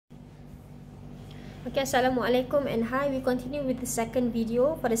Okay, Assalamualaikum and hi. We continue with the second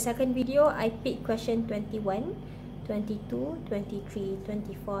video. For the second video, I picked question 21, 22, 23,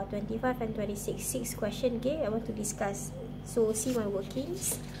 24, 25 and 26. 6 question, okay, I want to discuss. So, see my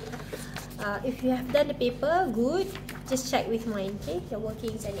workings. If you have done the paper, good. Just check with mine, okay, your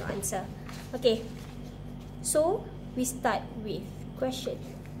workings and your answer. Okay, so we start with question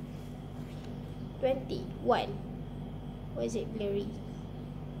 21. Why is it blurry?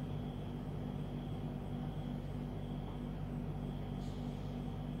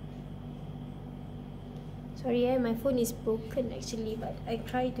 Sorry, my phone is broken actually, but I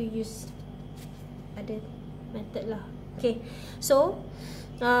try to use other method lah. Okay, so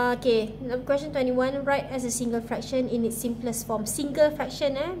okay, question 21. Write as a single fraction in its simplest form. Single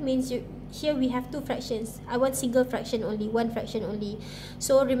fraction means here we have two fractions. I want single fraction only, one fraction only.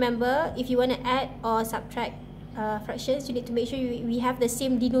 So remember, if you want to add or subtract fractions, you need to make sure we have the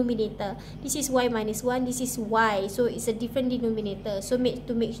same denominator. This is y minus 1, this is y, so it's a different denominator. So need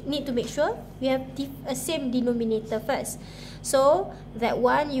to make sure we have a same denominator first. So that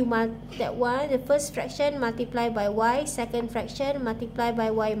one, the first fraction multiply by y, second fraction multiply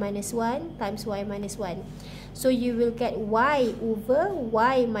by y minus 1 times y minus 1. So you will get y over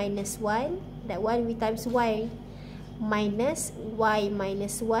y minus 1. That one we times y minus y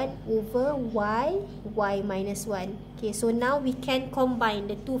minus 1 over y minus 1. Okay, so now we can combine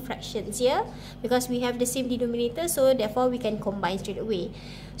the two fractions here because we have the same denominator, so therefore we can combine straight away.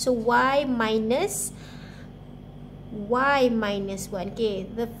 So y minus 1. Okay,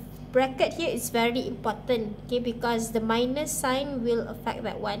 the bracket here is very important, okay, because the minus sign will affect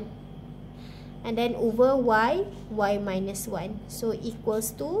that one. And then over y minus 1. So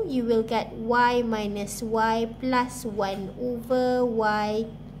equals to, you will get y minus y plus 1 over y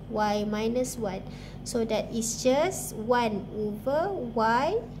minus 1. So that is just 1 over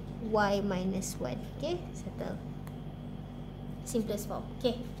y minus 1. Okay, settle. Simplest form.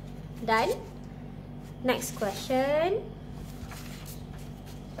 Okay, done. Next question.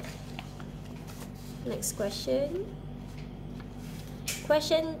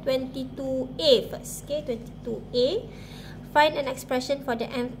 Question 22A first. Okay, 22A. Find an expression for the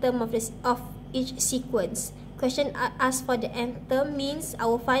nth term of each sequence. Question asks for the nth term means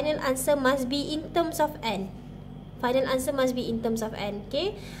our final answer must be in terms of n. Final answer must be in terms of n.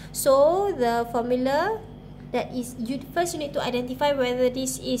 Okay, so the formula that is, first you need to identify whether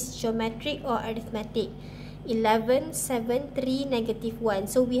this is geometric or arithmetic. 11, 7, 3, negative 1.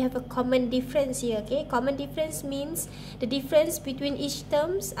 So we have a common difference here. Okay, common difference means the difference between each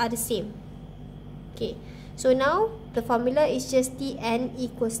terms are the same. Okay, so now the formula is just Tn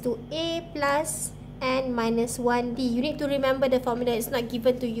equals to a plus n minus 1d. You need to remember the formula, it's not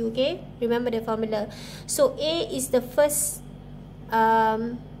given to you. Okay, remember the formula. So a is the first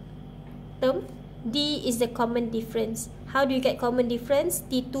term, d is the common difference. How do you get common difference?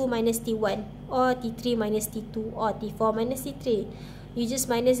 T2 minus T1 or T3 minus T2 or T4 minus T3. You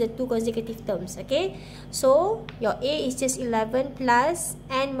just minus the two consecutive terms. Okay, so your a is just 11 plus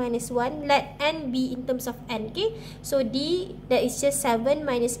n minus 1. Let n be in terms of n. Okay, so d, that is just 7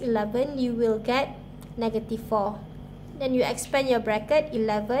 minus 11. You will get negative 4. Then you expand your bracket,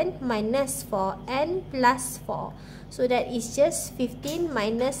 11 minus 4n plus 4. So that is just 15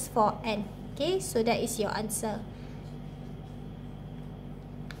 minus 4n. Okay, so that is your answer.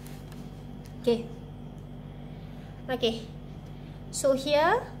 Okay. Okay. So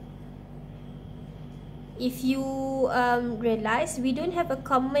here, if you realize, we don't have a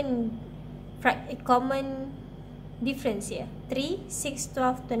common difference here. 3, 6,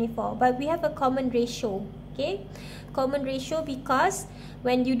 12, 24. But we have a common ratio. Okay. Common ratio because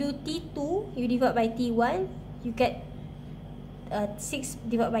when you do T2, you divide by T1, you get 6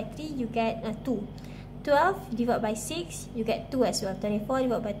 divided by 3, you get 2. 12 divided by 6, you get 2 as well. 24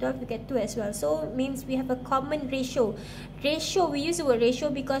 divided by 12, you get 2 as well. So means we have a common ratio. Ratio, we use the word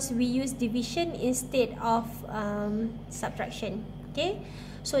ratio because we use division instead of subtraction. Okay,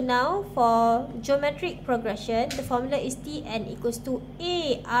 so now for geometric progression, the formula is Tn equals to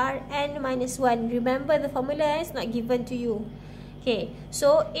a Rn minus 1. Remember the formula is not given to you. Okay,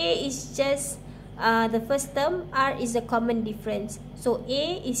 so a is just the first term, r is the common difference. So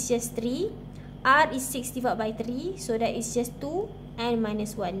a is just 3. R is 6 divided by 3, so that is just 2 and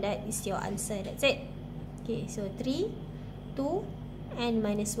minus 1. That is your answer. That's it. Okay, so 3, 2 and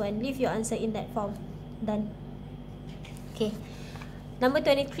minus 1. Leave your answer in that form. Done. Okay. Number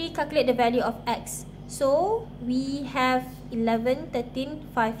 23, calculate the value of x. So we have 11, 13,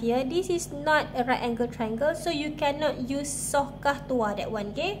 5 here. This is not a right angle triangle, so you cannot use sohkah tua, that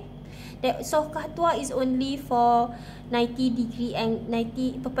one. Okay, that sohkah tua is only for 90 degree and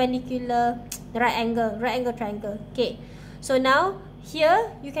 90 perpendicular right angle triangle. Okay, so now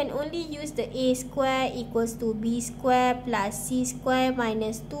here you can only use the a square equals to b square plus c square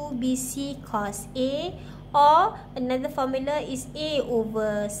minus 2bc cos a, or another formula is a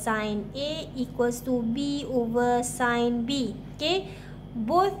over sin a equals to b over sin b. Okay,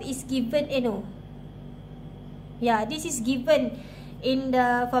 both is given, this is given in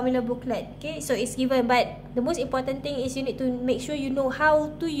the formula booklet. Okay, so it's given, but the most important thing is you need to make sure you know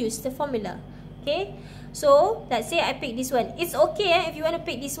how to use the formula. Okay, so let's say I pick this one. It's okay if you want to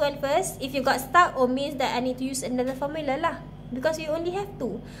pick this one first. If you got stuck, or means that I need to use another formula lah, because we only have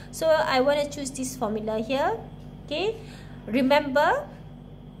two. So I want to choose this formula here. Okay, remember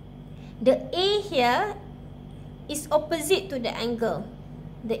the a here is opposite to the angle.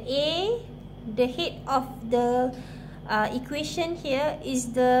 The head of the equation here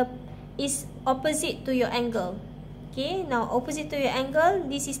is opposite to your angle. Okay, now opposite to your angle,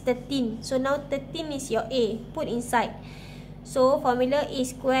 this is 13. So now 13 is your a, put inside. So formula a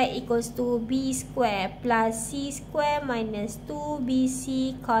square equals to b square plus c square minus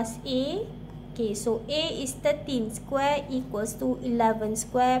 2bc cos a. Okay, so a is 13 square equals to 11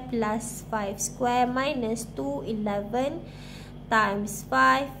 square plus 5 square minus 211 times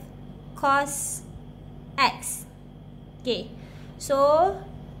 5 cos x. Okay, so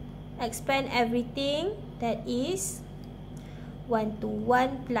expand everything. That is 1 to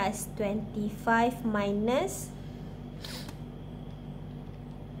 1 plus 25 minus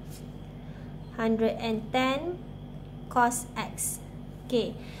 110 cos x.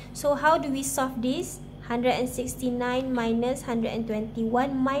 Okay, so how do we solve this? 169 minus 121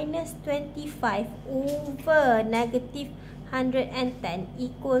 minus 25 over negative 110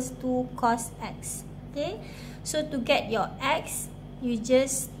 equals to cos x. Okay, so to get your x, you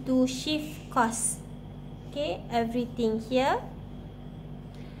just do shift cos. Okay, everything here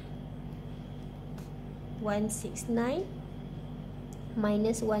 169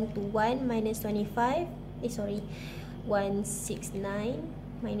 minus 1 to 1 minus 25. 169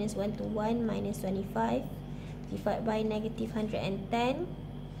 minus 1 to 1 minus 25 divided by negative 110.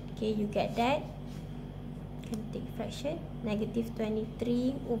 Okay, you get that. Can take fraction, negative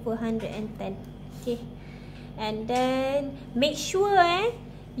 23 over 110. Okay, and then make sure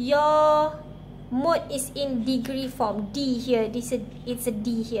your mode is in degree form. D here, it's a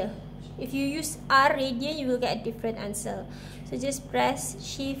D here. If you use R radian, you will get a different answer. So just press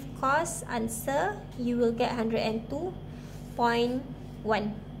shift cos answer, you will get 102.1.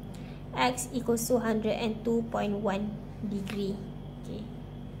 X equals to 102.1 degree. Okay.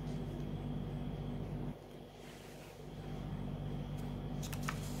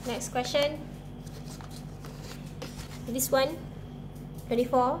 Next question. This one,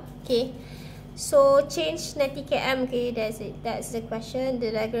 24. Okay. So change 90 km. Okay, that's it. That's the question.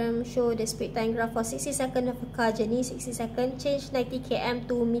 The diagram show the speed time graph for 60 seconds of a car journey. 60 seconds. Change 90 km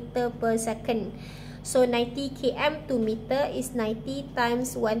to meter per second. So 90 km to meter is 90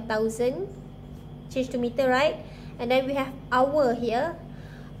 times 1000. Change to meter, right? And then we have hour here.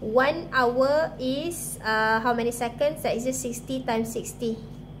 1 hour is how many seconds? That is just 60 times 60.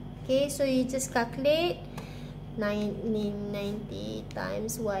 Okay, so you just calculate 90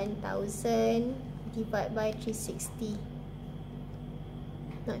 times 1000 divided by 360.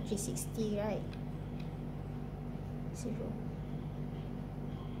 Not 360, right? 0.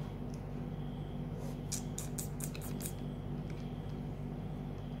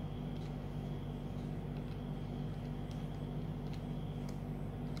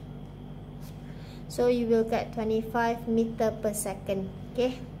 So you will get 25 meter per second.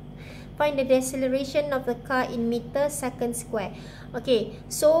 Okay. Find the deceleration of the car in meter second square. Okay,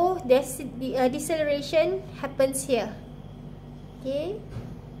 so the deceleration happens here. Okay,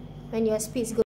 when your speed goes